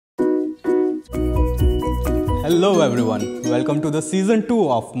Hello everyone, welcome to the season 2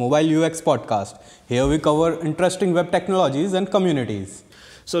 of MobileUX podcast. Here we cover interesting web technologies and communities.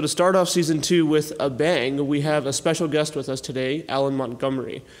 So to start off season 2 with a bang, we have a special guest with us today, Alan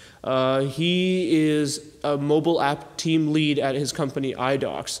Montgomery. He is a mobile app team lead at his company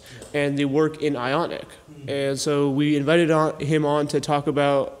iDocs, and they work in Ionic. And so we invited him on to talk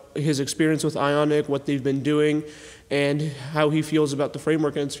about his experience with Ionic, what they've been doing, and how he feels about the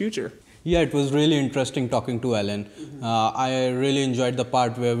framework and its future. Yeah, it was really interesting talking to Alan. I really enjoyed the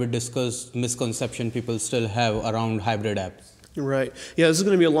part where we discussed misconception people still have around hybrid apps. Right. Yeah, this is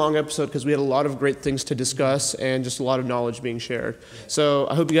going to be a long episode because we had a lot of great things to discuss and just a lot of knowledge being shared. So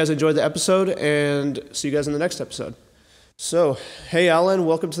I hope you guys enjoyed the episode and see you guys in the next episode. So, hey Alan,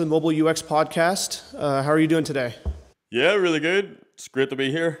 welcome to the MobileUX podcast. How are you doing today? Yeah, really good. It's great to be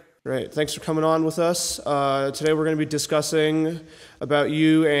here. Great. Thanks for coming on with us. Today we're going to be discussing about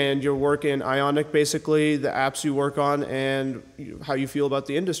you and your work in Ionic, basically, the apps you work on, and how you feel about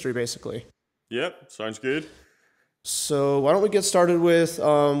the industry, basically. Yep, sounds good. So why don't we get started with,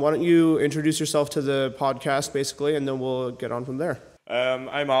 why don't you introduce yourself to the podcast, basically, and then we'll get on from there.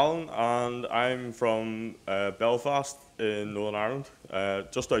 I'm Alan, and I'm from Belfast in Northern Ireland,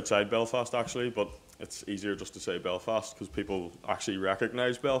 just outside Belfast, actually, but it's easier just to say Belfast because people actually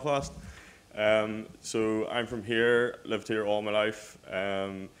recognise Belfast. So I'm from here, lived here all my life.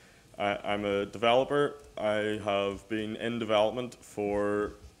 I'm a developer. I have been in development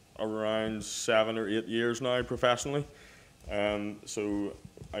for around 7 or 8 years now professionally. So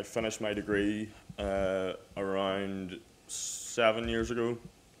I finished my degree around 7 years ago,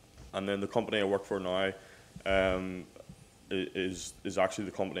 and then the company I work for now is actually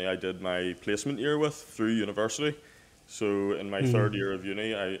the company I did my placement year with through university. So in my third year of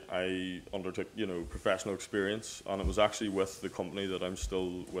uni, I undertook professional experience, and it was actually with the company that I'm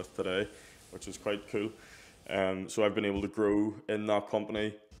still with today, which is quite cool. So I've been able to grow in that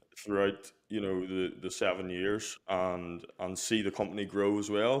company throughout the 7 years and see the company grow as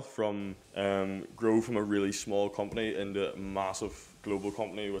well, from grow from a really small company into a massive global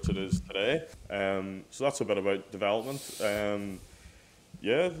company, which it is today. So that's a bit about development.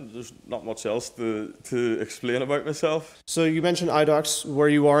 Yeah, there's not much else to explain about myself. So you mentioned iDocs, where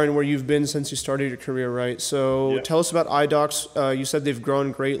you are and where you've been since you started your career, right? So Yeah. tell us about iDocs. You said they've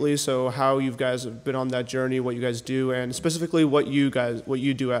grown greatly, so how you guys have been on that journey, what you guys do, and specifically what you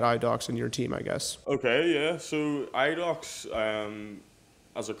do at iDocs and your team, I guess. Okay, yeah. So iDocs,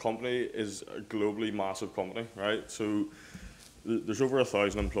 as a company, is a globally massive company, right? So there's over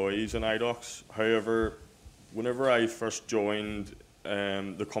 1,000 employees in iDocs. However, whenever I first joined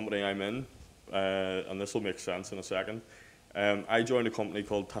the company I'm in, and this will make sense in a second, I joined a company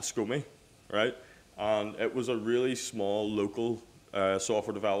called Tascomi, right? And it was a really small local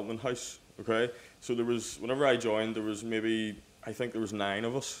software development house, okay? So whenever I joined, I think there was 9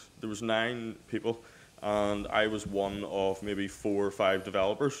 of us. There was 9 people, and I was one of maybe 4 or 5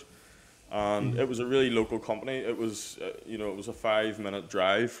 developers. And it was a really local company. It was, it was a 5-minute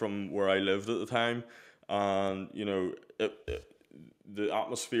drive from where I lived at the time, and the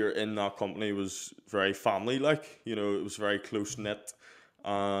atmosphere in that company was very family-like. It was very close-knit,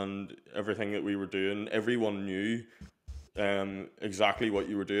 and everything that we were doing, everyone knew exactly what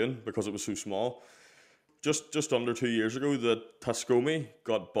you were doing because it was so small. Just under 2 years ago, the Tascomi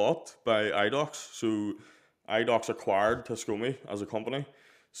got bought by iDocs. So iDocs acquired Tascomi as a company.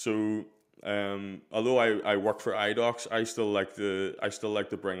 So although I work for iDocs, I still like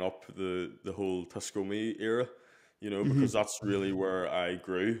to bring up the whole Tascomi era, because that's really where I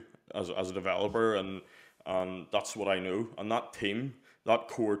grew as a developer, and that's what I know. And that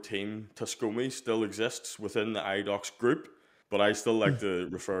core team, Tascomi, still exists within the iDocs group, but I still like to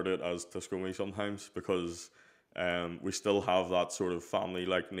refer to it as Tascomi sometimes because we still have that sort of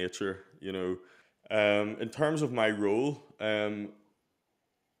family-like nature, In terms of my role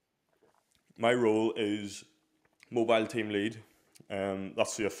is mobile team lead.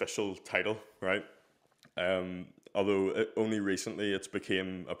 That's the official title, right? Although only recently it's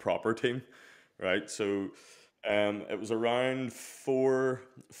became a proper team, right? So it was around 4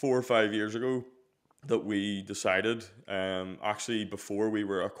 or 5 years ago that we decided, actually before we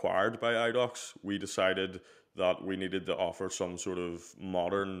were acquired by iDocs, we decided that we needed to offer some sort of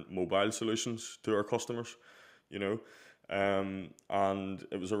modern mobile solutions to our customers, and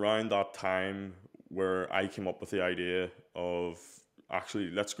it was around that time where I came up with the idea of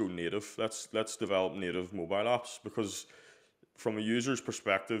actually let's go native. Let's develop native mobile apps, because from a user's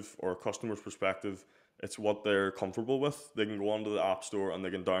perspective or a customer's perspective, it's what they're comfortable with. They can go onto the app store and they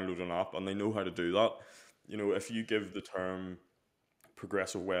can download an app and they know how to do that. If you give the term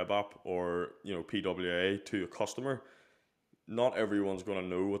progressive web app or, you know, PWA to a customer, not everyone's going to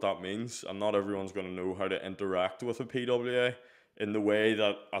know what that means, and not everyone's going to know how to interact with a PWA in the way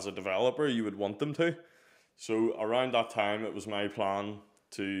that as a developer you would want them to. So around that time, it was my plan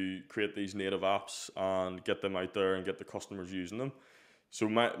to create these native apps and get them out there and get the customers using them. So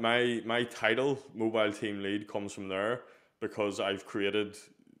my title, Mobile Team Lead, comes from there, because I've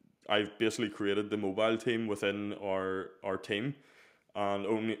basically created the mobile team within our team, and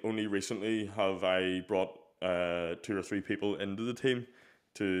only recently have I brought 2 or 3 people into the team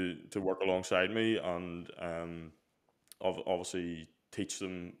to work alongside me, and obviously teach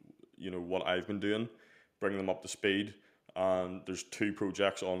them, you know, what I've been doing, bring them up to speed. And there's 2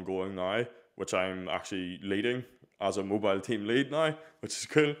 projects ongoing now, which I'm actually leading as a mobile team lead now, which is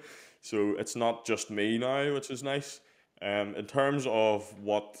cool. So it's not just me now, which is nice. In terms of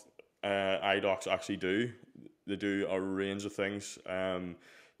what iDocs actually do, they do a range of things.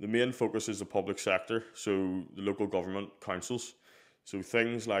 The main focus is the public sector, so the local government councils. So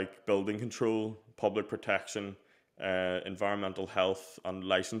things like building control, public protection, environmental health and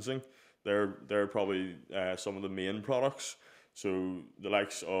licensing. They're probably some of the main products. So the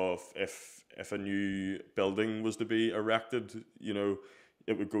likes of if a new building was to be erected, you know,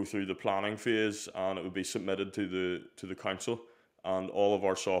 it would go through the planning phase and it would be submitted to the council, and all of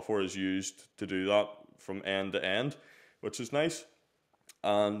our software is used to do that from end to end, which is nice.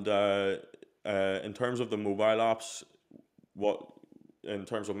 And in terms of the mobile apps, in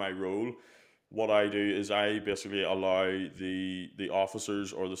terms of my role, what I do is I basically allow the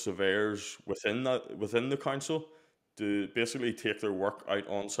officers or the surveyors within the council to basically take their work out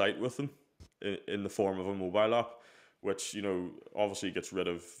on site with them in the form of a mobile app, which, you know, obviously gets rid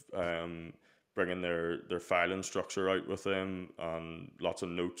of bringing their filing structure out with them and lots of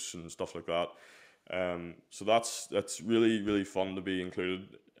notes and stuff like that. So that's really, really fun to be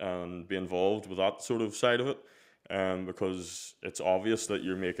included and be involved with that sort of side of it. Because it's obvious that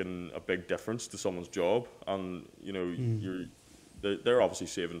you're making a big difference to someone's job, and you know they're obviously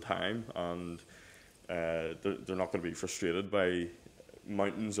saving time, and they're not going to be frustrated by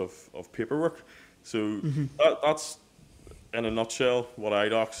mountains of paperwork. So that's in a nutshell what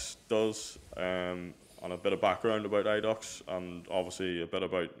iDocs does, and a bit of background about iDocs, and obviously a bit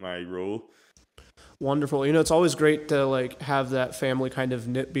about my role. Wonderful. You know, it's always great to like have that family kind of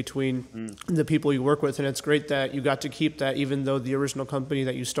knit between the people you work with, and it's great that you got to keep that, even though the original company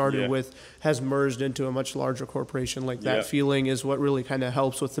that you started with has merged into a much larger corporation. Like that feeling is what really kind of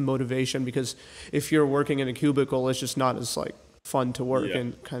helps with the motivation, because if you're working in a cubicle, it's just not as like fun to work,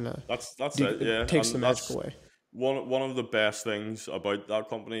 and kind of that's it. Yeah, takes the magic away. One of the best things about that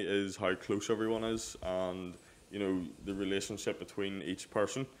company is how close everyone is, and you know, the relationship between each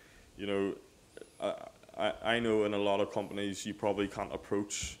person. You know, I know in a lot of companies you probably can't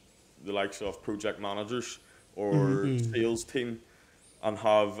approach the likes of project managers or sales team and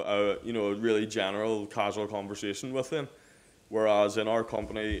have a really general casual conversation with them, whereas in our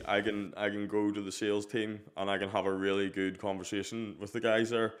company I can go to the sales team and I can have a really good conversation with the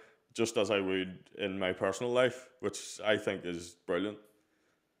guys there, just as I would in my personal life, which I think is brilliant.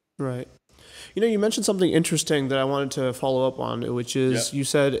 Right. You know, you mentioned something interesting that I wanted to follow up on, which is you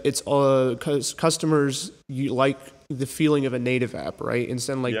said it's because customers you like the feeling of a native app, right?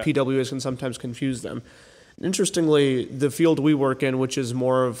 Instead, like PWAs can sometimes confuse them. Interestingly, the field we work in, which is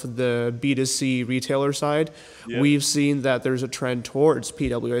more of the B2C retailer side, we've seen that there's a trend towards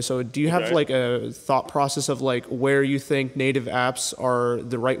PWA. So do you have like a thought process of like where you think native apps are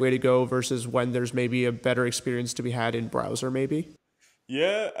the right way to go versus when there's maybe a better experience to be had in browser maybe?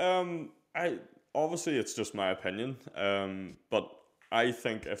 Yeah, I obviously it's just my opinion, but I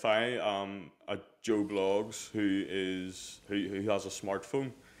think if I am a Joe Blogs who has a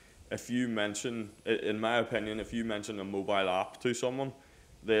smartphone, if you mention, in my opinion, if you mention a mobile app to someone,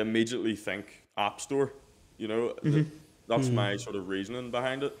 they immediately think App Store. You know, that's my sort of reasoning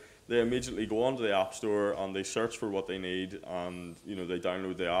behind it. They immediately go onto the App Store and they search for what they need, and you know, they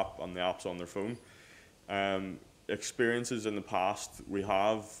download the app and the app's on their phone. Experiences in the past, we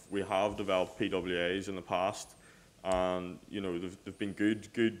have developed PWAs in the past, and you know, they've been good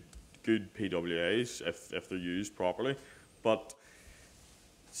PWAs if they're used properly, but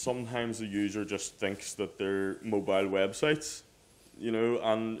sometimes the user just thinks that they're mobile websites, you know,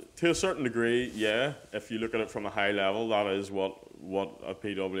 and to a certain degree, if you look at it from a high level, that is what a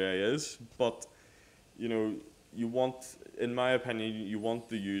PWA is, but you know, you want, in my opinion, you want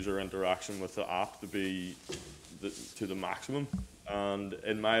the user interaction with the app to be to the maximum, and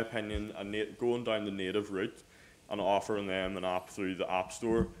in my opinion, going down the native route and offering them an app through the App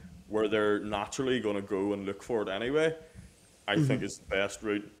Store where they're naturally going to go and look for it anyway, I think is the best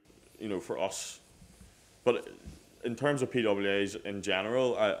route, for us. But in terms of PWAs in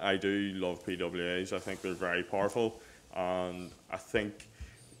general, I do love PWAs. I think they're very powerful, and I think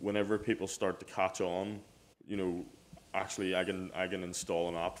whenever people start to catch on, actually I can install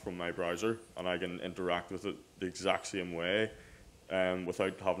an app from my browser and I can interact with it the exact same way,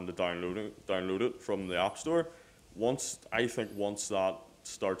 without having to download it from the App Store. Once that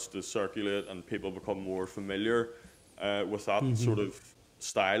starts to circulate and people become more familiar with that sort of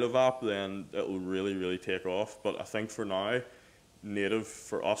style of app, then it'll really, really take off. But I think for now, native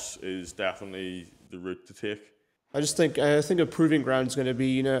for us is definitely the route to take. I think a proving ground is going to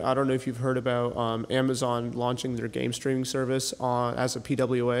be, I don't know if you've heard about Amazon launching their game streaming service as a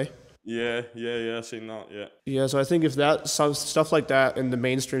PWA. Yeah, I've seen that, yeah. Yeah, so I think if stuff like that in the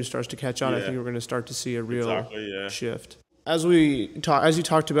mainstream starts to catch on, I think we're going to start to see a real shift. As you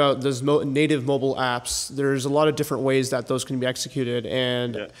talked about those native mobile apps, there's a lot of different ways that those can be executed.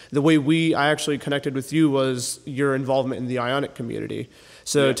 And the way I actually connected with you was your involvement in the Ionic community.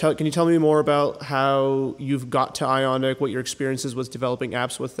 So can you tell me more about how you've got to Ionic, what your experiences with developing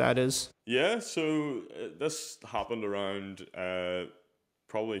apps with that is? Yeah, so this happened around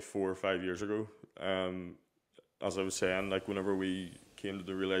probably 4 or 5 years ago. As I was saying, like whenever we came to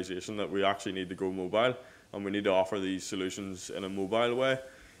the realization that we actually need to go mobile and we need to offer these solutions in a mobile way.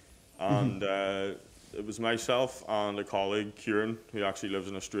 And it was myself and a colleague, Kieran, who actually lives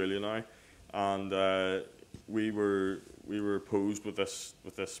in Australia now, and we were posed with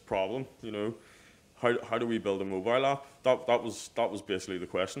this problem. How do we build a mobile app? That was basically the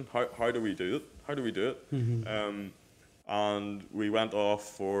question. How do we do it? How do we do it? And we went off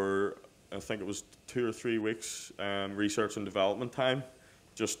for, I think it was 2 or 3 weeks research and development time,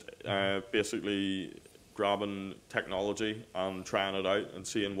 just basically grabbing technology and trying it out and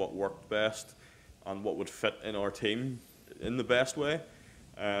seeing what worked best and what would fit in our team in the best way.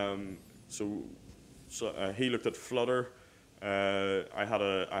 So he looked at Flutter. I had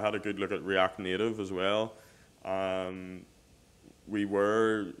a good look at React Native as well. We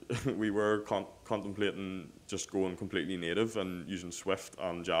were contemplating just going completely native and using Swift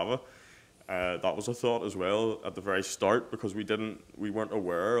and Java. That was a thought as well at the very start, because we weren't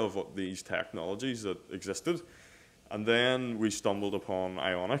aware of these technologies that existed. And then we stumbled upon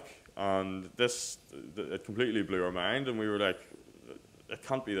Ionic, and it completely blew our mind, and we were like, it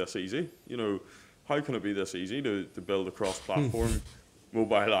can't be this easy. How can it be this easy to build a cross-platform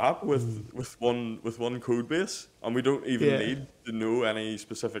mobile app with one code base, and we don't even need to know any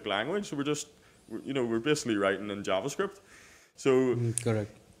specific language. So we're basically writing in JavaScript. So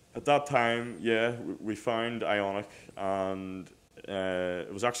correct. At that time, we found Ionic, and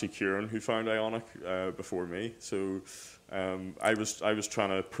it was actually Kieran who found Ionic before me. So I was trying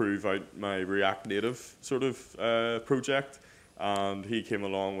to prove out my React Native sort of project, and he came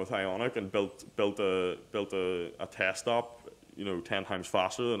along with Ionic and built a test app, 10 times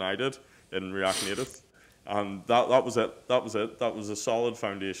faster than I did in React Native. And that was it. That was a solid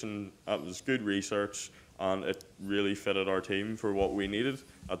foundation. That was good research, and it really fitted our team for what we needed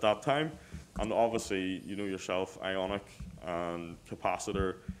at that time. And obviously, yourself, Ionic and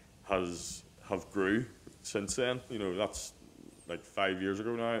Capacitor have grew since then. That's like 5 years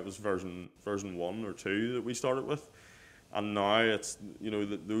ago now. It was version 1 or 2 that we started with. And now it's,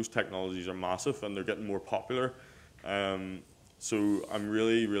 those technologies are massive and they're getting more popular. So I'm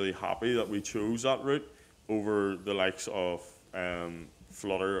really, really happy that we chose that route over the likes of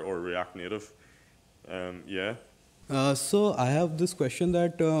Flutter or React Native. So I have this question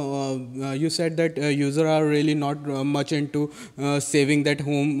that you said that users are really not much into saving that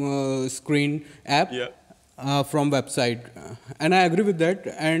home screen app. From website, and I agree with that,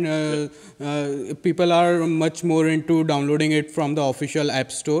 and people are much more into downloading it from the official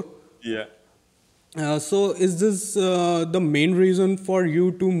app store. So is this the main reason for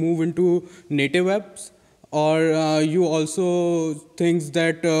you to move into native apps, or you also think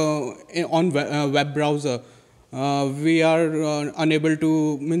that on web browser we are unable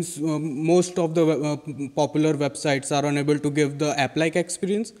to, most of the popular websites are unable to give the app-like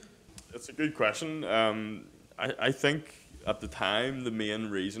experience? That's a good question. I think at the time the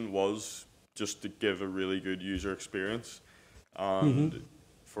main reason was just to give a really good user experience, and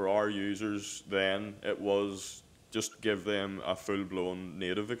for our users then it was just give them a full-blown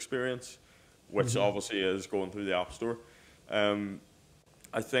native experience, which obviously is going through the App Store.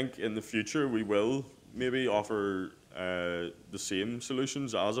 I think in the future we will maybe offer the same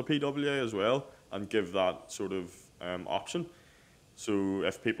solutions as a PWA as well, and give that sort of option. So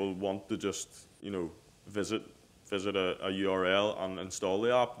if people want to just visit a URL and install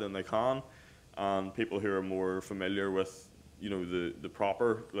the app, then they can. And people who are more familiar with you know, the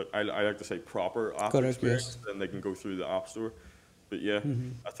proper, like, I like to say proper app Correct. experience, Yes. then they can go through the App Store. But yeah,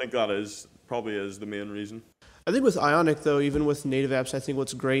 I think that is probably is the main reason. I think with Ionic, though, even with native apps, I think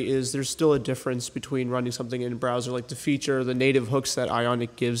what's great is there's still a difference between running something in a browser. Like the feature, the native hooks that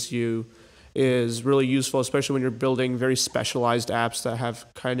Ionic gives you is really useful, especially when you're building very specialized apps that have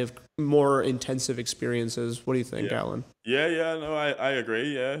kind of more intensive experiences. What do you think, Yeah. Alan? Yeah, no, I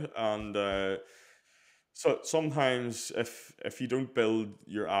agree, yeah. And so sometimes if you don't build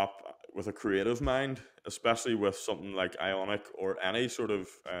your app with a creative mind, especially with something like Ionic or any sort of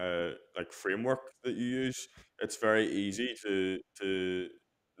like framework that you use, it's very easy to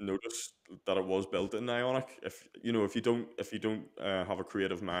notice that it was built in Ionic. If you know if you don't have a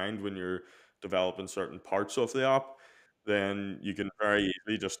creative mind when you're developing certain parts of the app, then you can very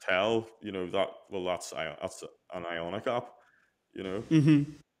easily just tell, you know, that well that's an Ionic app, you know.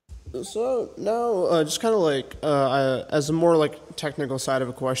 So now, just kind of like as a more like technical side of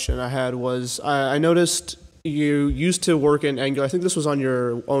a question I had was I noticed you used to work in Angular. I think this was on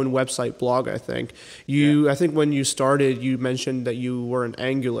your own website blog. I think I think when you started, you mentioned that you were in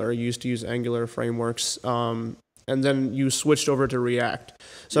Angular. You used to use Angular frameworks, and then you switched over to React.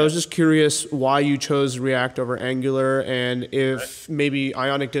 So I was just curious why you chose React over Angular, and if maybe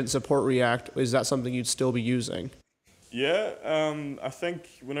Ionic didn't support React, is that something you'd still be using? Yeah, I think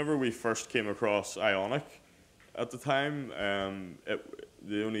whenever we first came across Ionic at the time,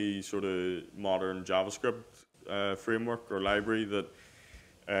 the only sort of modern JavaScript framework or library that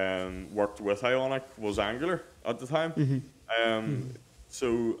worked with Ionic was Angular at the time.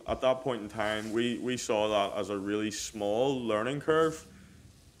 So at that point in time, we saw that as a really small learning curve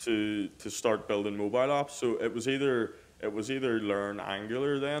to start building mobile apps. So it was either learn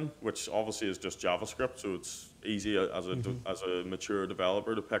Angular then, which obviously is just JavaScript, so it's easy as a mature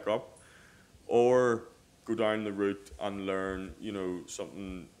developer to pick up, or go down the route and learn, you know,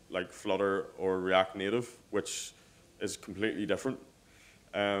 something like Flutter or React Native, which is completely different.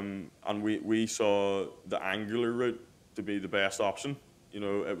 And we saw the Angular route to be the best option. You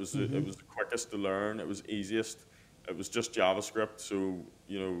know, it was the quickest to learn. It was easiest. It was just JavaScript, so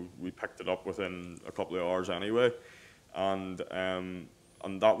you know we picked it up within a couple of hours anyway, and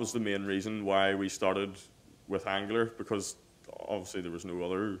that was the main reason why we started with Angular, because obviously there was no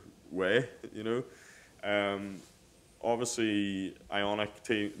other way. You know, obviously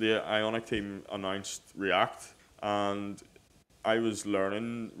the Ionic team announced React, and I was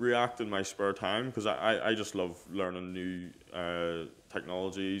learning React in my spare time because I just love learning new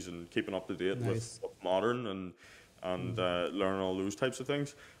technologies and keeping up to date with Nice. what's modern and learning all those types of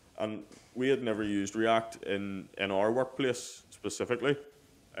things. And we had never used React in our workplace specifically,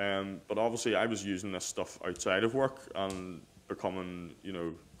 but obviously I was using this stuff outside of work and becoming, you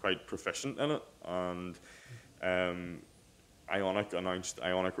know, quite proficient in it. And Ionic announced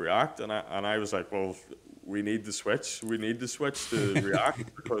Ionic React, and I was like, well, we need to switch. We need to switch to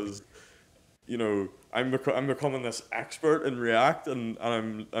React because, you know, I'm becoming this expert in React, and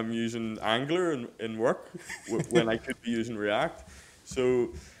I'm using Angular in work when I could be using React. So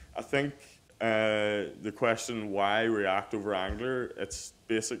I think the question why React over Angular, it's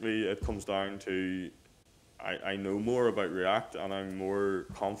basically it comes down to I know more about React and I'm more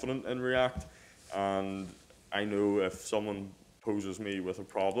confident in React, and I know if someone poses me with a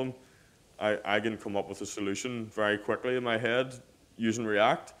problem, I can come up with a solution very quickly in my head using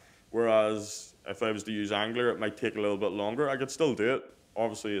React. Whereas if I was to use Angular, it might take a little bit longer. I could still do it.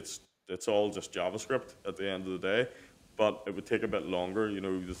 Obviously, it's all just JavaScript at the end of the day, but it would take a bit longer. You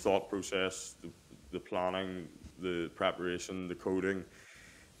know, the thought process, the planning, the preparation, the coding.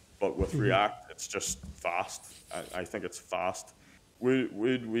 But with React, it's just fast. I think it's fast.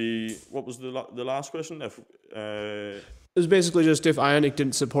 Would we? What was the last question? If It was basically just if Ionic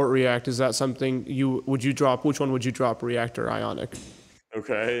didn't support React, is that something would you drop? Which one would you drop, React or Ionic?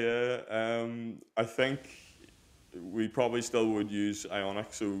 Okay, yeah. I think we probably still would use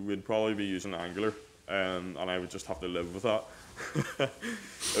Ionic, so we'd probably be using Angular, and I would just have to live with that.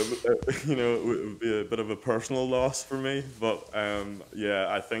 You know, it would be a bit of a personal loss for me, but yeah,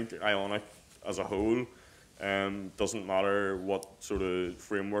 I think Ionic as a whole, doesn't matter what sort of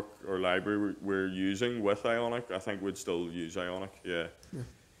framework or library we're using with Ionic, I think we'd still use Ionic, yeah.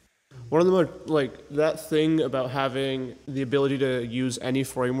 One of the more like that thing about having the ability to use any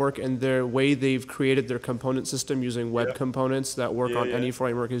framework and their way they've created their component system using web Yeah. components that work Yeah, on yeah. any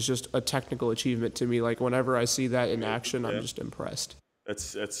framework is just a technical achievement to me. Like whenever I see that in action, I'm Yeah. just impressed.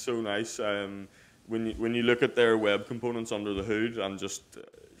 It's so nice. When you look at their web components under the hood and just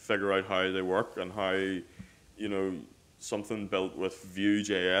figure out how they work and how, you know, something built with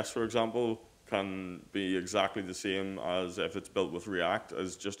Vue.js, for example, can be exactly the same as if it's built with React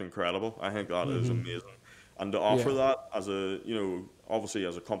is just incredible. I think that is amazing. And to offer Yeah. that as a, obviously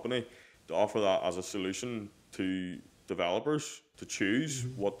as a company, to offer that as a solution to developers to choose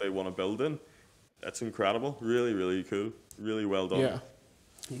what they want to build in, it's incredible. Really, really cool. Really well done. Yeah.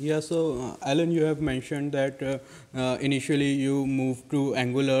 Yeah, so Alan, you have mentioned that initially you moved to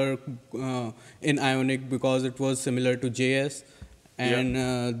Angular in Ionic because it was similar to JS, Yeah. and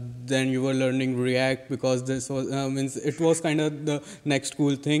then you were learning React because this was means it was kind of the next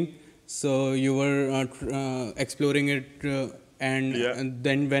cool thing. So you were exploring it, Yeah. and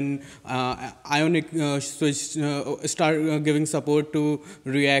then when Ionic switched start giving support to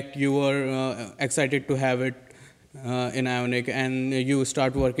React, you were excited to have it in Ionic, and you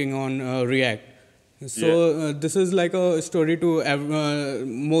start working on React. Yeah. So this is like a story to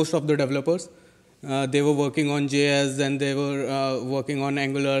most of the developers. They were working on JS, then they were working on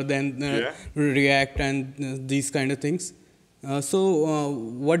Angular, then Yeah. React, and these kind of things.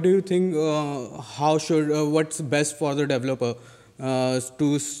 What do you think? How should what's best for the developer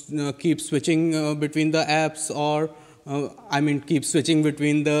to keep switching between the apps, or I mean, keep switching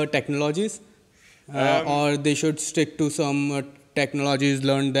between the technologies? Um, Or they should stick to some technologies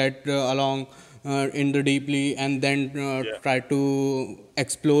learned that along in the deeply, and then yeah. try to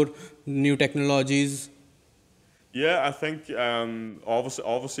explore new technologies. Yeah, I think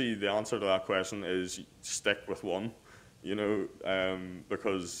obviously the answer to that question is stick with one,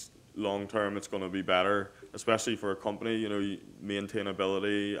 because long term it's going to be better, especially for a company,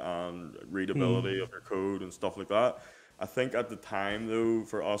 maintainability and readability of your code and stuff like that. I think at the time though,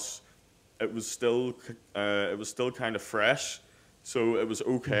 for us, it was still kind of fresh, so it was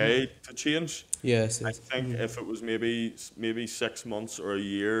okay to change. Yes, I yes. think if it was maybe 6 months or a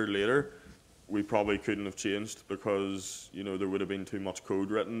year later, we probably couldn't have changed because there would have been too much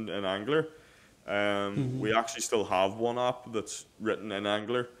code written in Angular. We actually still have one app that's written in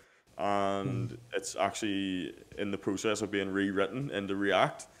Angular, and it's actually in the process of being rewritten into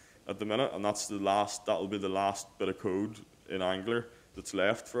React at the minute, and that'll be the last bit of code in Angular that's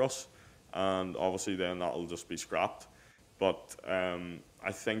left for us, and obviously then that'll just be scrapped. But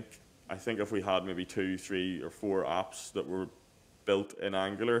I think if we had maybe 2, 3, or 4 apps that were built in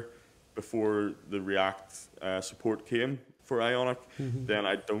Angular before the React support came for Ionic, then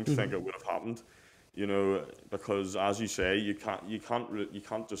I don't think it would have happened. Because as you say, you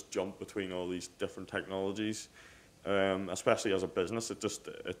can't just jump between all these different technologies, especially as a business. It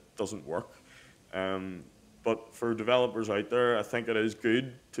doesn't work. But for developers out there, I think it is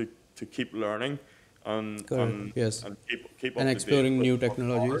good to keep learning and Correct. and, Yes. and keep And up to date exploring with new what's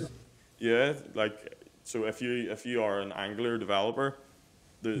technologies. modern. Yeah, so if you are an Angular developer,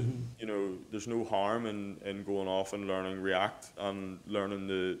 there's no harm in going off and learning React and learning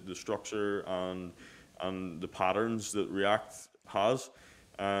the structure and the patterns that React has.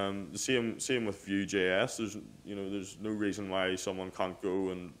 The same with Vue.js. There's no reason why someone can't go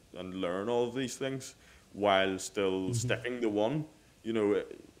and learn all of these things while still sticking to one. You know,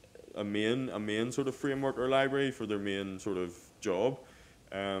 a main sort of framework or library for their main sort of job.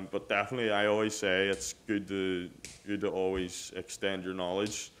 But definitely, I always say it's good to always extend your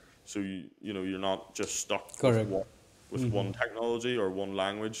knowledge, so you're not just stuck Correct. with one technology or one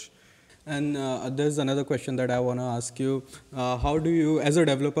language. And there's another question that I want to ask you. How do you, as a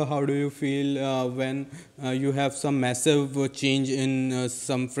developer, how do you feel when you have some massive change in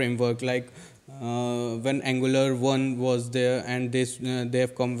some framework? Like when Angular 1 was there and they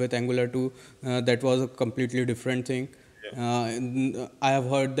have come with Angular 2, that was a completely different thing. I have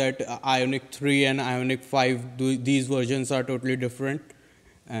heard that Ionic 3 and Ionic 5, these versions are totally different.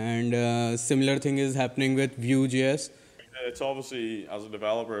 And similar thing is happening with Vue.js. It's obviously, as a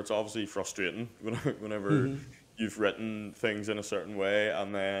developer, it's obviously frustrating whenever you've written things in a certain way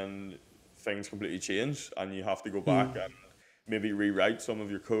and then things completely change and you have to go back and maybe rewrite some of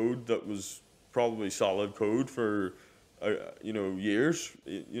your code that was probably solid code for years,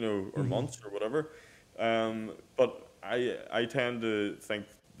 or months or whatever. But I tend to think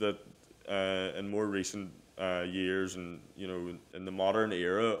that in more recent years and in the modern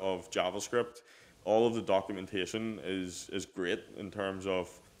era of JavaScript, all of the documentation is great in terms of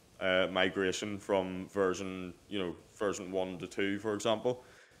migration from version 1 to 2, for example.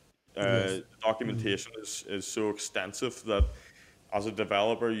 Yes. Documentation is so extensive that as a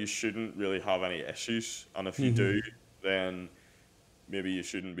developer you shouldn't really have any issues, and if you do, then maybe you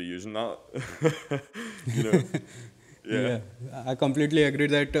shouldn't be using that. you know, yeah. Yeah, I completely agree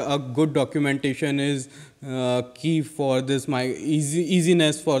that a good documentation is key for this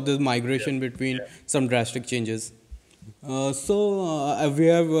easiness for this migration between some drastic changes. We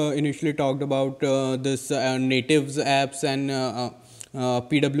have initially talked about this natives apps and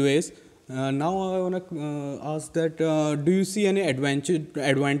PWAs. Now I want to ask that do you see any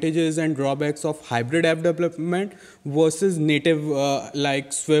advantages and drawbacks of hybrid app development versus native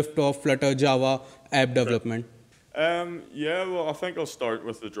like Swift or Flutter Java app Okay. development? Yeah, well, I think I'll start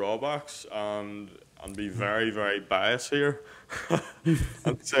with the drawbacks and be very, very biased here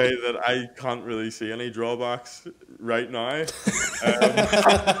and say that I can't really see any drawbacks right now.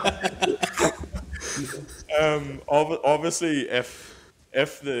 Um, Obviously, if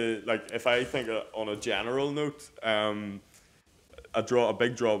the like if I think on a general note, a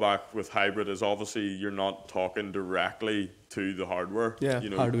big drawback with hybrid is obviously you're not talking directly to the hardware. Yeah. You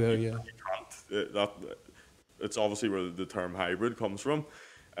know, Hardware, yeah. you can't that it's obviously where the term hybrid comes from.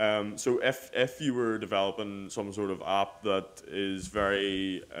 So if you were developing some sort of app that is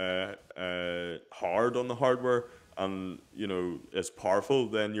very hard on the hardware and is powerful,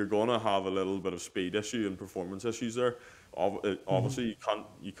 then you're gonna have a little bit of speed issue and performance issues there. Obviously,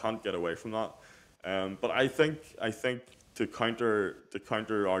 you can't get away from that. But I think a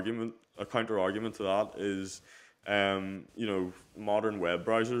counter argument to that is, modern web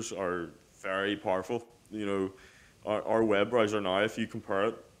browsers are very powerful. Our web browser now, if you compare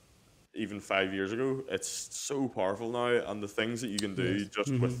it even 5 years ago, it's so powerful now, and the things that you can do Yes.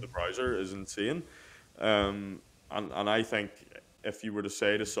 just with the browser is insane. And I think if you were to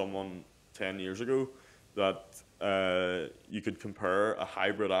say to someone 10 years ago that you could compare a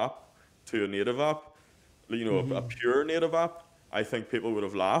hybrid app to a native app, a pure native app, I think people would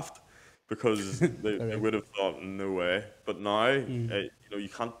have laughed because they Correct. would have thought no way. But now, you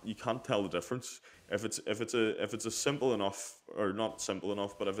can't tell the difference. If it's a simple enough, or not simple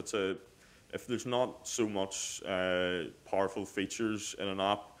enough, but if there's not so much powerful features in an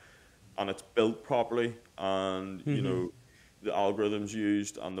app and it's built properly, and the algorithms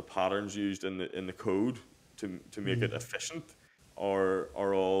used and the patterns used in the code to make it efficient are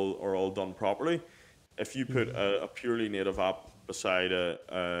all done properly. If you put a purely native app beside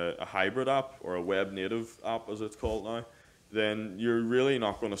a hybrid app or a web native app as it's called now, then you're really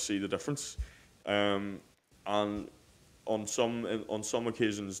not going to see the difference. And on some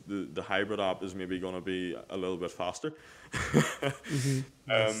occasions, the hybrid app is maybe going to be a little bit faster.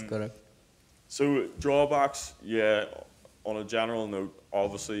 Yes, um, correct. so drawbacks, yeah. On a general note,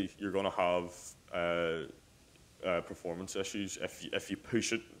 obviously you're going to have performance issues if you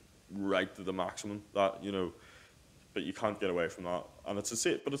push it right to the maximum. But you can't get away from that. And it's the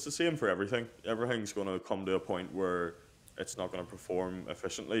same. But it's the same for everything. Everything's going to come to a point where it's not going to perform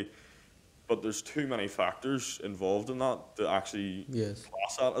efficiently. But there's too many factors involved in that to actually Yes.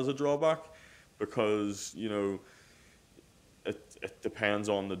 class that as a drawback, because it depends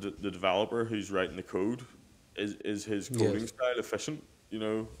on the developer who's writing the code. Is his coding Yes. style efficient,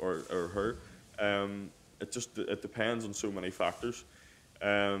 or her? It depends on so many factors.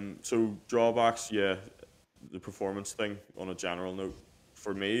 So drawbacks, yeah, the performance thing on a general note.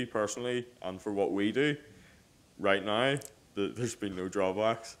 For me personally, and for what we do right now, there's been no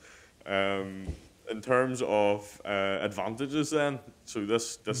drawbacks. Um, in terms of advantages, then, so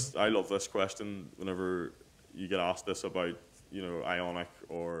this I love this question whenever you get asked this about Ionic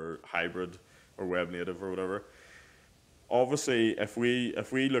or hybrid or web native or whatever. Obviously, if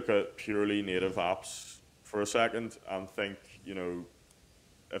we look at purely native apps for a second and think,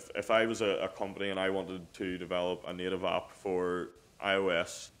 if I was a company and I wanted to develop a native app for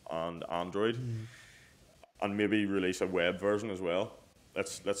iOS and Android, and maybe release a web version as well.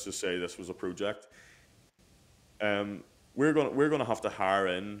 Let's just say this was a project. We're gonna have to hire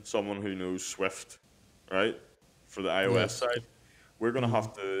in someone who knows Swift, right, for the iOS Yes. side. We're gonna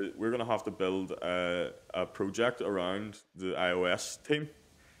have to build a project around the iOS team.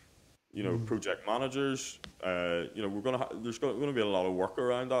 Project managers. There's going to be a lot of work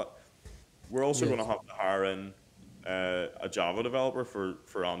around that. We're also going to Yes. have to hire in a Java developer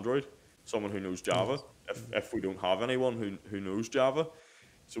for Android, someone who knows Java. Yes. If we don't have anyone who knows Java,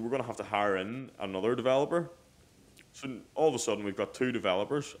 so we're going to have to hire in another developer. So all of a sudden we've got two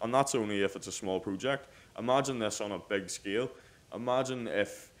developers, and that's only if it's a small project. Imagine this on a big scale. Imagine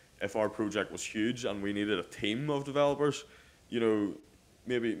if our project was huge and we needed a team of developers. You know,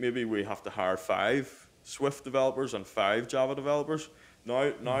 maybe we have to hire 5 Swift developers and 5 Java developers.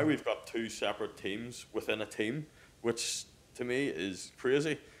 Now we've got 2 separate teams within a team, which to me is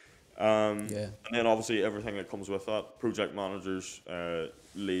crazy. Yeah. And then obviously everything that comes with that, project managers,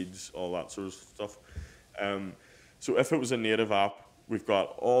 leads, all that sort of stuff. So if it was a native app, we've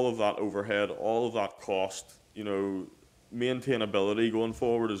got all of that overhead, all of that cost, maintainability going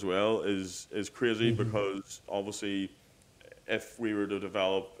forward as well is crazy because obviously if we were to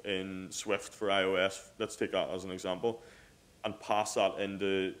develop in Swift for iOS, let's take that as an example, and pass that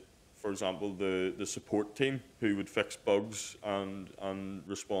into, for example, the support team who would fix bugs and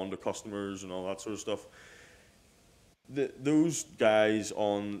respond to customers and all that sort of stuff. Those guys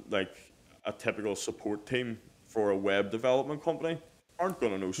on like a typical support team for a web development company aren't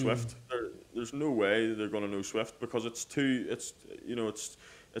going to know Swift. There's no way they're going to know Swift because it's too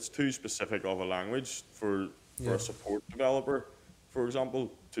specific of a language for a support developer, for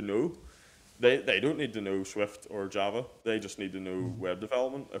example, to know. They don't need to know Swift or Java. They just need to know web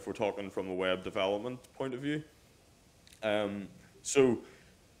development if we're talking from a web development point of view. So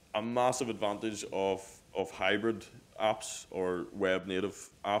a massive advantage of hybrid apps or web native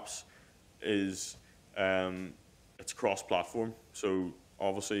apps is it's cross-platform. So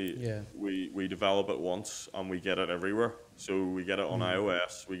obviously we develop it once and we get it everywhere. So we get it on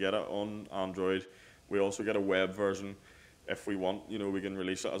iOS, we get it on Android. We also get a web version. If we want, we can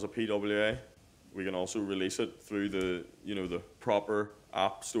release it as a PWA. We can also release it through the proper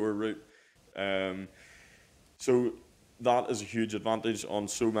app store route. So that is a huge advantage on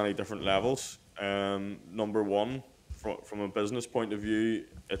so many different levels. Number one, from a business point of view,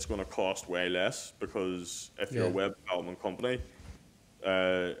 it's going to cost way less because if you're a web development company,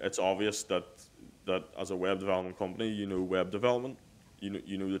 it's obvious that as a web development company, you know web development,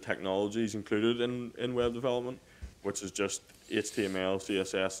 you know the technologies included in web development, which is just HTML,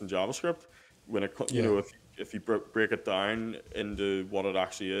 CSS, and JavaScript. When it if you break it down into what it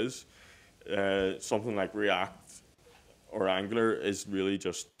actually is, something like React or Angular is really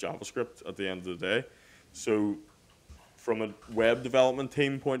just JavaScript at the end of the day. So from a web development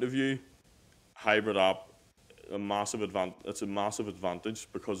team point of view, hybrid app, it's a massive advantage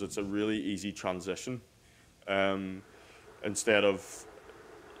because it's a really easy transition. Instead of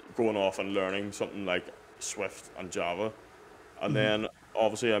going off and learning something like Swift and Java. And then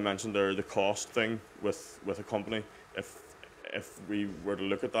obviously I mentioned there the cost thing with a company. If we were to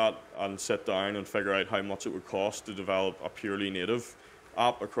look at that and sit down and figure out how much it would cost to develop a purely native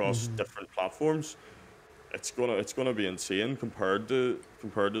app across different platforms, it's gonna be insane compared to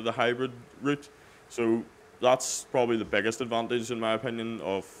the hybrid route. So that's probably the biggest advantage in my opinion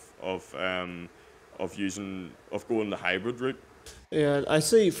of going the hybrid route. And I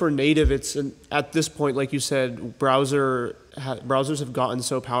say for native, at this point, like you said, browsers have gotten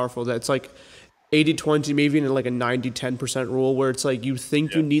so powerful that it's like 80-20, maybe even like a 90-10% rule where it's like you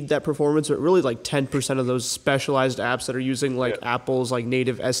think you need that performance, but really like 10% of those specialized apps that are using like Apple's like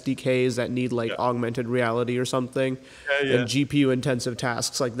native SDKs that need like augmented reality or something and GPU intensive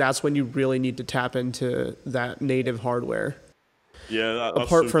tasks, like that's when you really need to tap into that native hardware. Yeah,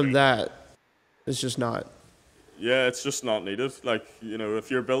 apart from that, it's just not. Yeah, it's just not needed. Like, if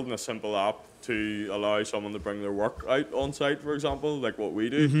you're building a simple app to allow someone to bring their work out on site, for example, like what we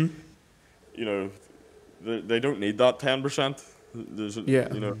do, they don't need that 10%.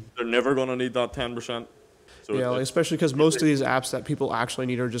 They're never going to need that 10%. So especially because most of these apps that people actually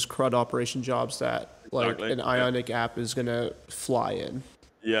need are just CRUD operation jobs that like an Ionic app is going to fly in.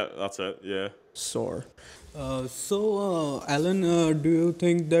 Yeah, that's it. Yeah. Soar. Alan, do you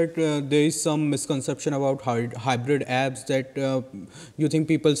think that there is some misconception about hybrid apps that you think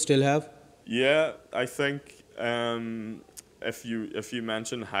people still have? Yeah, I think if you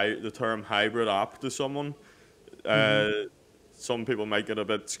mention the term hybrid app to someone, some people might get a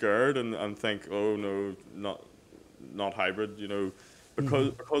bit scared and think, oh no, not hybrid,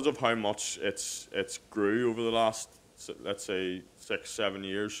 because of how much it's grew over the last, let's say, 6-7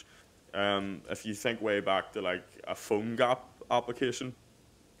 years. If you think way back to like a phone gap application,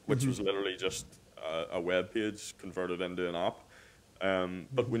 which was literally just a web page converted into an app.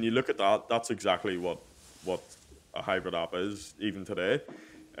 But when you look at that, that's exactly what a hybrid app is even today.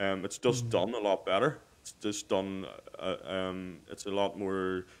 It's just done a lot better. It's just done. It's a lot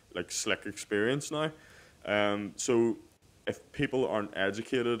more like slick experience now. So if people aren't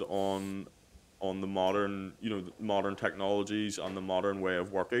educated on the modern, modern technologies and the modern way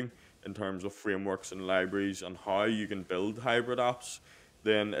of working in terms of frameworks and libraries and how you can build hybrid apps,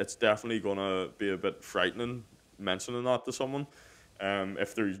 then it's definitely going to be a bit frightening mentioning that to someone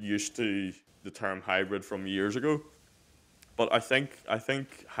if they're used to the term hybrid from years ago. But I think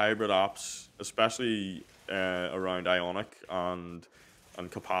hybrid apps, especially around Ionic and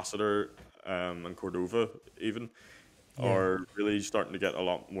Capacitor and Cordova even, are really starting to get a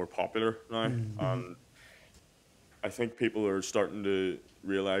lot more popular now. And I think people are starting to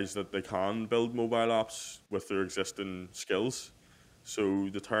realize that they can build mobile apps with their existing skills. So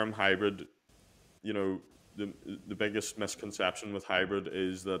the term hybrid, the the biggest misconception with hybrid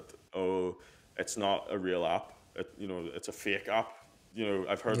is that, oh, it's not a real app. It's a fake app.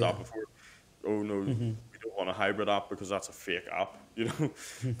 I've heard Yeah. that before. Oh no, we don't want a hybrid app because that's a fake app.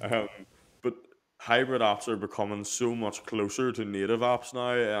 um, but hybrid apps are becoming so much closer to native apps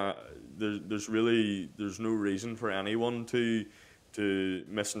now. There's no reason for anyone to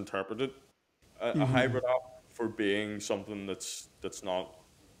misinterpret it. A hybrid app for being something that's not,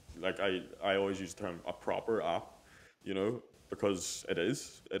 like, I always use the term a proper app, because it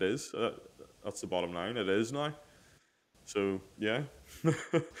is. That's the bottom line. It is now. So yeah.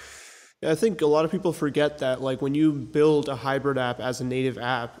 Yeah, I think a lot of people forget that, like, when you build a hybrid app as a native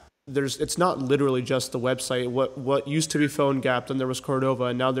app, it's not literally just the website. What used to be PhoneGap, then there was Cordova,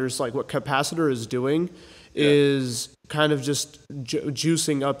 and now there's, like, what Capacitor is doing Yeah. is kind of just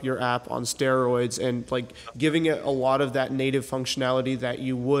juicing up your app on steroids and, like, giving it a lot of that native functionality that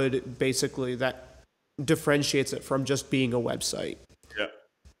you would basically, that differentiates it from just being a website. Yeah,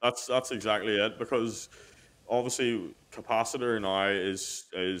 that's exactly it. Because obviously capacitor now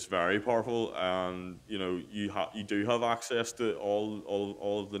is very powerful, and you do have access to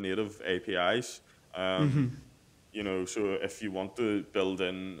all of the native APIs. Um, so if you want to build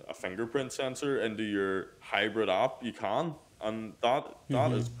in a fingerprint sensor into your hybrid app, you can, and that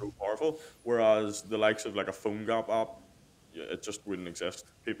is so powerful. Whereas the likes of like a PhoneGap app, yeah, it just wouldn't exist.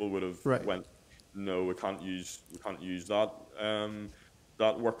 People would have Right. went, no, we can't use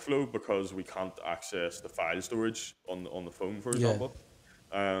that workflow because we can't access the file storage on the phone, for Yeah. example.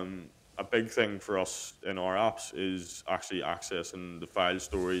 A big thing for us in our apps is actually accessing the file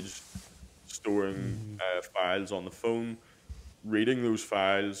storage, storing files on the phone, reading those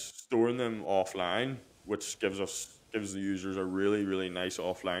files, storing them offline, which gives the users a really really nice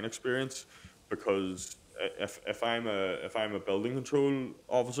offline experience. Because if I'm a building control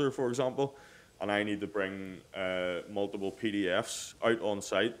officer, for example, and I need to bring multiple PDFs out on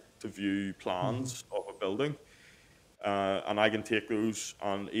site to view plans of a building, and I can take those,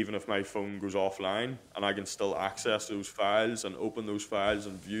 and even if my phone goes offline, and I can still access those files and open those files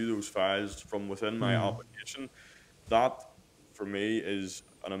and view those files from within my application. That, for me, is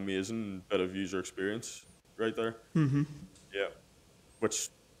an amazing bit of user experience right there. Yeah, which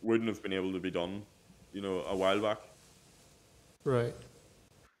wouldn't have been able to be done, a while back. Right.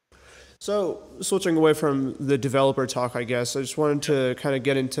 So, switching away from the developer talk, I guess, I just wanted to kind of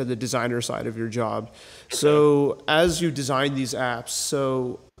get into the designer side of your job. So, as you design these apps,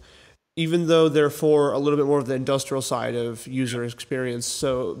 so even though they're for a little bit more of the industrial side of user experience,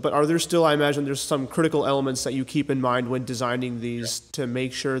 but are there still, I imagine there's some critical elements that you keep in mind when designing these to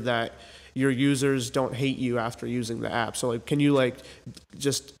make sure that your users don't hate you after using the app? So, like, can you, like,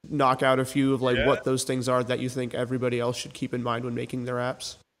 just knock out a few of, like, Yeah. what those things are that you think everybody else should keep in mind when making their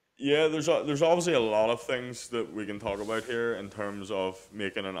apps? Yeah, there's obviously a lot of things that we can talk about here in terms of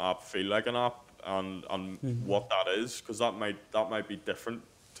making an app feel like an app, and what that is, because that might be different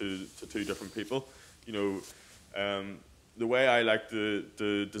to two different people. You the way I like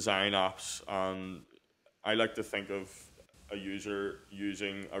to design apps, and I like to think of a user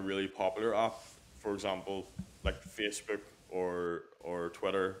using a really popular app, for example, like Facebook or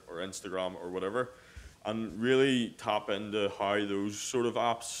Twitter or Instagram or whatever, and really tap into how those sort of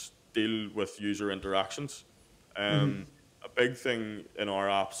apps deal with user interactions. A big thing in our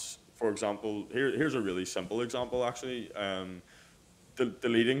apps, for example, here's a really simple example actually.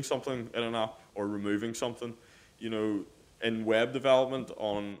 Deleting something in an app or removing something, you know, in web development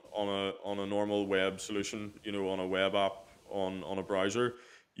on a normal web solution, on a web app on a browser,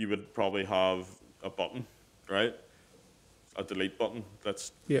 you would probably have a button, right? A delete button.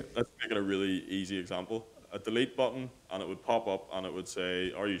 Yeah. Let's make it a really easy example. A delete button, and it would pop up and it would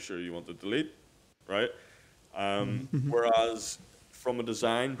say, "Are you sure you want to delete?" Right? Whereas from a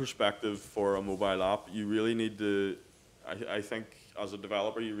design perspective for a mobile app, you really need to, I think as a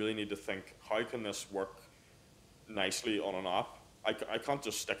developer, you really need to think, how can this work nicely on an app? I can't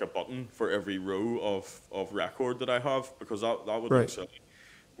just stick a button for every row of record that I have, because that would look Right. silly.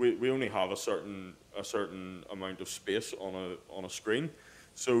 We only have a certain amount of space on a screen.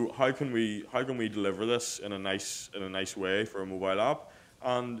 So how can we deliver this in a nice way for a mobile app?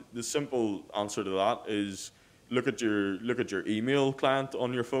 And the simple answer to that is look at your email client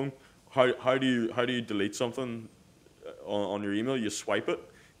on your phone. How do you delete something on your email? You swipe it,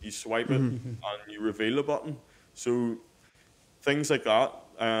 and you reveal a button. So things like that,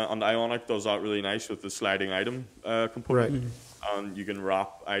 and Ionic does that really nice with the sliding item component. Right. And you can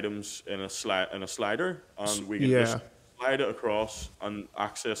wrap items in a slider, and we can Yeah. just slide it across and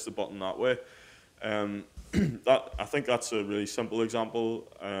access the button that way. I think that's a really simple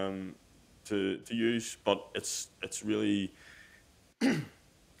example. to use, but it's really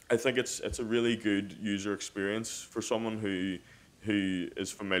I think it's a really good user experience for someone who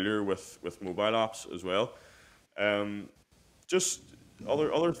is familiar with mobile apps as well. Um, just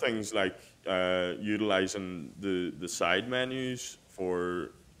other things like utilizing the side menus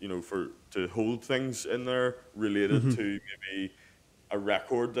for for to hold things in there related to maybe a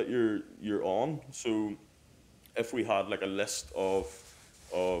record that you're on. So if we had like a list of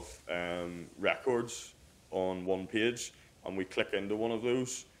records on one page and we click into one of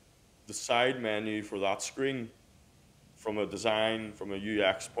those, the side menu for that screen from a design, from a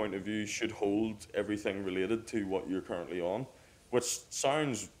UX point of view, should hold everything related to what you're currently on, which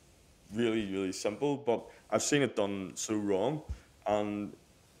sounds really simple, but I've seen it done so wrong, and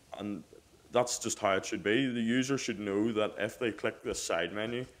and that's just how it should be. The user should know that if they click this side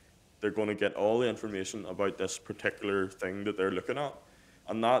menu, they're going to get all the information about this particular thing that they're looking at,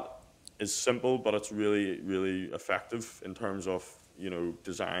 and that is simple, but it's really effective in terms of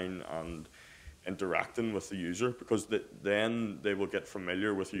design and interacting with the user, because then they will get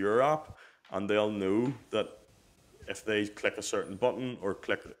familiar with your app and they'll know that if they click a certain button or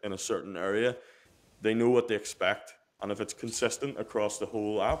click in a certain area, they know what they expect. And if it's consistent across the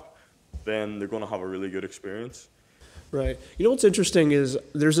whole app, then they're going to have a really good experience. Right. You know what's interesting is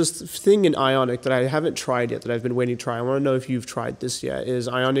there's this thing in Ionic that I haven't tried yet that I've been waiting to try. I want to know if you've tried this yet. Is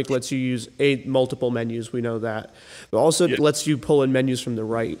Ionic lets you use multiple menus, we know that, but also lets you pull in menus from the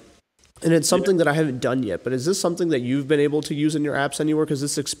right. And it's something that I haven't done yet, but is this something that you've been able to use in your apps anywhere? Because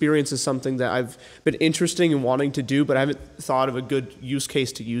this experience is something that I've been interested in wanting to do, but I haven't thought of a good use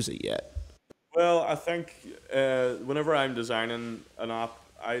case to use it yet. Well, I think whenever I'm designing an app,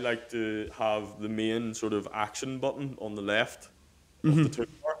 I like to have the main sort of action button on the left of the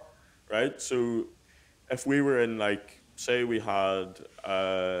toolbar, right? So if we were in, like, say we had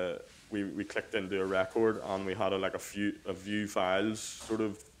we clicked into a record and we had a view files sort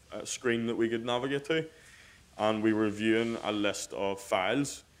of screen that we could navigate to, and we were viewing a list of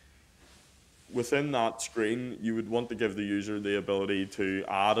files. Within that screen, you would want to give the user the ability to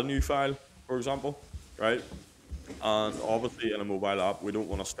add a new file, for example, right? And obviously in a mobile app, we don't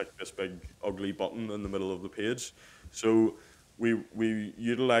want to stick this big ugly button in the middle of the page. So we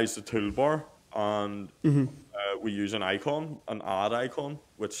utilize the toolbar, and we use an add icon,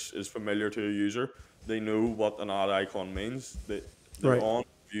 which is familiar to a user. They know what an add icon means. They're on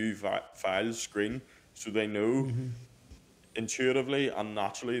view files screen, so they know intuitively and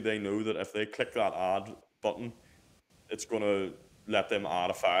naturally, they know that if they click that add button, it's going to let them add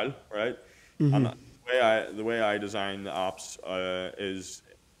a file, right? And the way I design the apps is,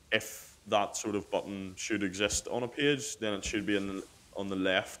 if that sort of button should exist on a page, then it should be on the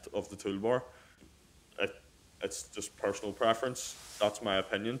left of the toolbar. It's just personal preference. That's my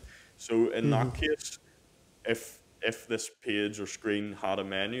opinion. So in that case, if this page or screen had a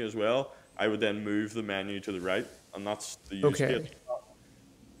menu as well, I would then move the menu to the right, and that's the use case.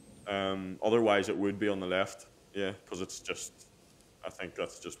 Otherwise, it would be on the left, because it's just, I think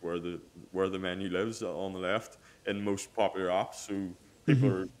that's just where the menu lives, on the left in most popular apps. So people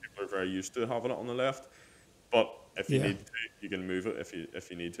are very used to having it on the left. But if you need to, you can move it if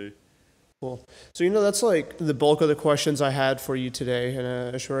you need to. Cool. So, that's like the bulk of the questions I had for you today.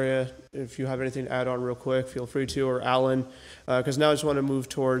 And Aishwarya, if you have anything to add on real quick, feel free to, or Alan, because now I just want to move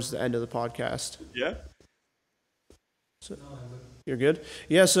towards the end of the podcast. Yeah. So, you're good?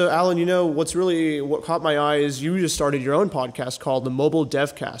 Yeah, so Alan, what caught my eye is you just started your own podcast called the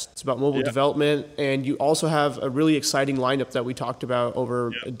MobileDevCast. It's about mobile development, and you also have a really exciting lineup that we talked about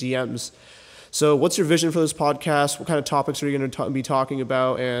over DMs. So what's your vision for this podcast? What kind of topics are you going to be talking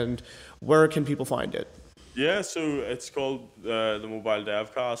about, and where can people find it? Yeah, so it's called the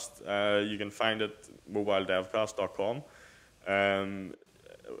MobileDevCast. You can find it at mobiledevcast.com.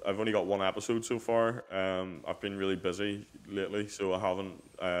 I've only got one episode so far. I've been really busy lately, so I haven't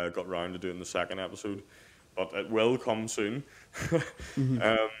got around to doing the second episode, but it will come soon.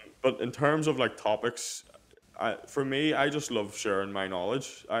 But in terms of like topics, for me, I just love sharing my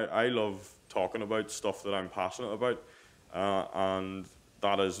knowledge. I love talking about stuff that I'm passionate about, and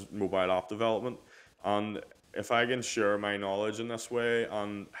that is mobile app development. And if I can share my knowledge in this way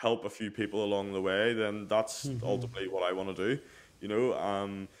and help a few people along the way, then that's ultimately what I want to do,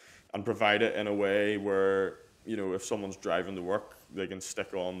 and provide it in a way where, if someone's driving to work, they can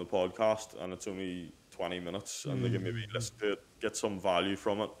stick on the podcast and it's only 20 minutes and they can maybe listen to it, get some value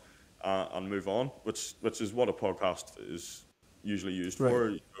from it, and move on, which is what a podcast is usually used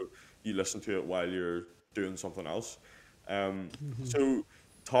for. You listen to it while you're doing something else. So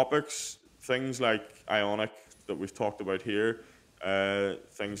topics, things like Ionic that we've talked about here,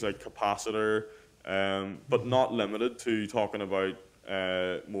 things like capacitor, but not limited to talking about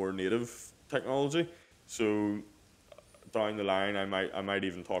more native technology. So down the line, I might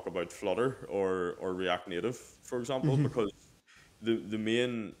even talk about Flutter or React Native, for example, because the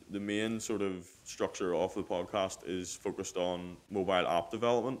main sort of structure of the podcast is focused on mobile app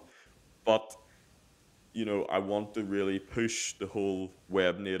development, but I want to really push the whole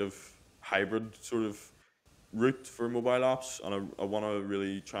web native hybrid sort of route for mobile apps, and I want to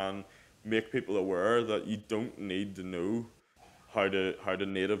really try and make people aware that you don't need to know how to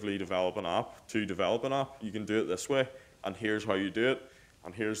natively develop an app to develop an app. You can do it this way, and here's how you do it,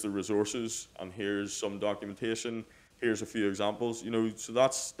 and here's the resources, and here's some documentation. Here's a few examples. So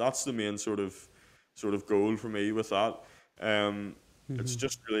that's the main sort of goal for me with that. It's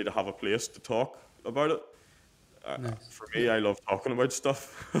just really to have a place to talk about it. Nice. For me, I love talking about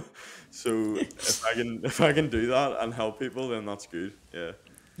stuff. So if I can do that and help people, then that's good. Yeah.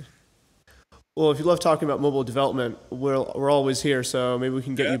 Well, if you love talking about mobile development, we're always here, so maybe we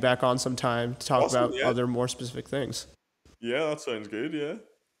can get Yeah. you back on sometime to talk Awesome. about Yeah. other more specific things. Yeah, that sounds good. Yeah.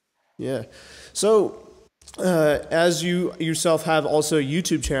 Yeah. So, as you yourself have also a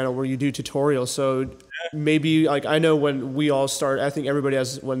YouTube channel where you do tutorials, so maybe like I know when we all start, I think everybody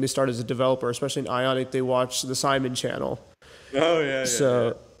has when they start as a developer, especially in Ionic, they watch the Simon channel. Oh yeah.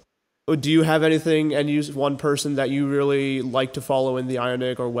 So, do you have anything and use one person that you really like to follow in the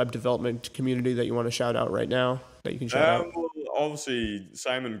Ionic or web development community that you want to shout out right now that you can shout out? Well, obviously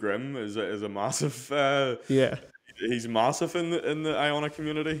Simon Grimm is a massive. Yeah. He's massive in the Ionic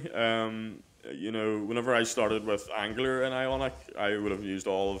community. Whenever I started with Angular in Ionic, I would have used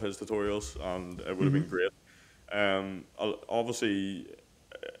all of his tutorials, and it would have been great. Obviously,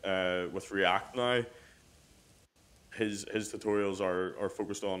 with React now, his tutorials are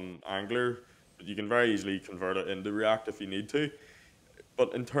focused on Angular, but you can very easily convert it into React if you need to.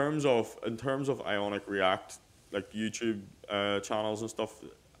 But in terms of Ionic React, like YouTube channels and stuff,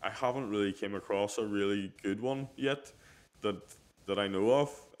 I haven't really came across a really good one yet that I know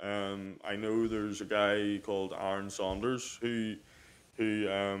of. I know there's a guy called Aaron Saunders who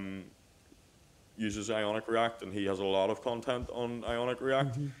uses Ionic React, and he has a lot of content on Ionic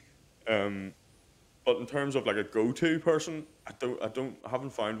React. But in terms of like a go-to person, I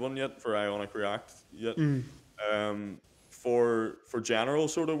haven't found one yet for Ionic React yet. For general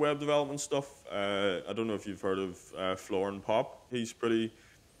sort of web development stuff, I don't know if you've heard of Florin Pop. He's pretty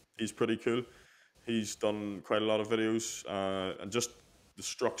cool. He's done quite a lot of videos, and just the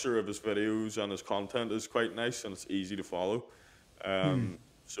structure of his videos and his content is quite nice, and it's easy to follow.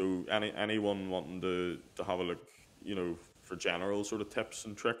 So anyone wanting to have a look, for general sort of tips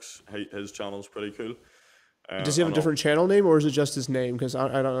and tricks, his channel's pretty cool. Does he have a different channel name, or is it just his name? Because I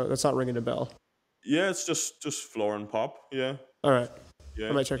don't know, that's not ringing a bell. Yeah, it's just Florin Pop. Yeah, All right, yeah.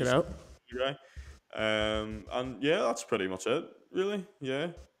 I might check it out. A guy. And yeah, that's pretty much it, really. Yeah.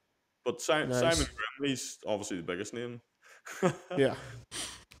 But Simon Nice. Grimm, he's obviously the biggest name. Yeah.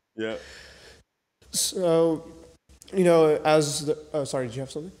 Yeah. So, sorry, did you have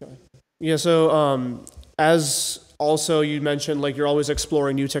something? Go ahead. Yeah. So, as also you mentioned, like you're always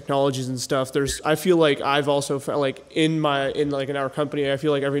exploring new technologies and stuff. I feel like I've also felt like in our company, I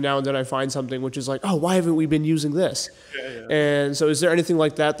feel like every now and then I find something which is like, oh, why haven't we been using this? Yeah. And so, is there anything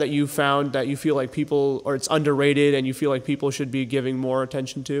like that you found that you feel like people, or it's underrated, and you feel like people should be giving more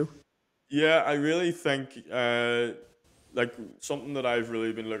attention to? Yeah, I really think like something that I've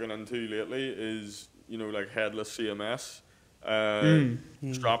really been looking into lately is like headless CMS,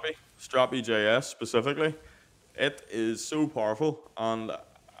 Strappy JS specifically. It is so powerful, and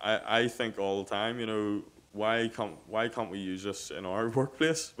I think all the time, why can't we use this in our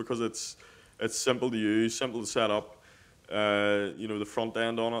workplace? Because it's simple to use, simple to set up. The front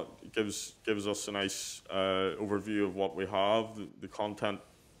end on it gives us a nice overview of what we have. The content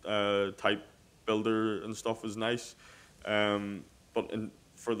type builder and stuff is nice. But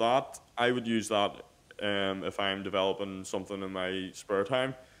for that, I would use that if I'm developing something in my spare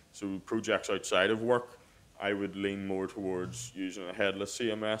time. So projects outside of work, I would lean more towards using a headless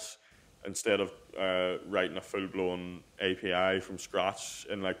CMS instead of writing a full-blown API from scratch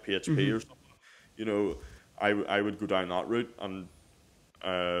in like PHP or something. I would go down that route, and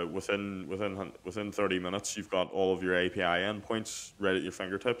within 30 minutes, you've got all of your API endpoints right at your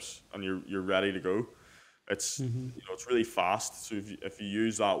fingertips, and you're ready to go. It's it's really fast. So if you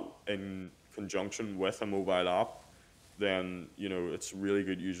use that in conjunction with a mobile app, then it's a really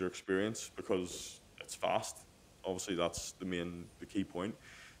good user experience because it's fast. Obviously, that's the key point.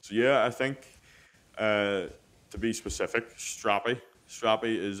 So yeah, I think to be specific, Strappy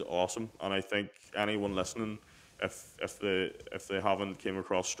is awesome, and I think anyone listening, if they haven't came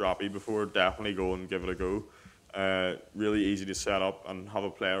across Strappy before, definitely go and give it a go. Really easy to set up and have a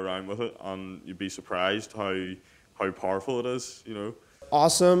play around with it, and you'd be surprised how powerful it is.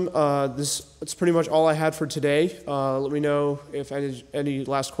 Awesome. That's pretty much all I had for today. Let me know if any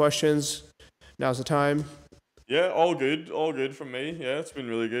last questions. Now's the time. Yeah, all good from me. Yeah, it's been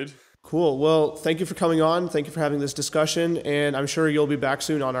really good. Cool. Well, thank you for coming on. Thank you for having this discussion, and I'm sure you'll be back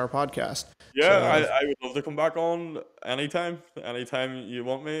soon on our podcast. Yeah, I would love to come back on anytime. Anytime you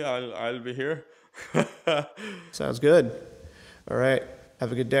want me, I'll be here. Sounds good. All right.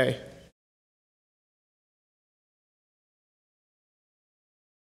 Have a good day.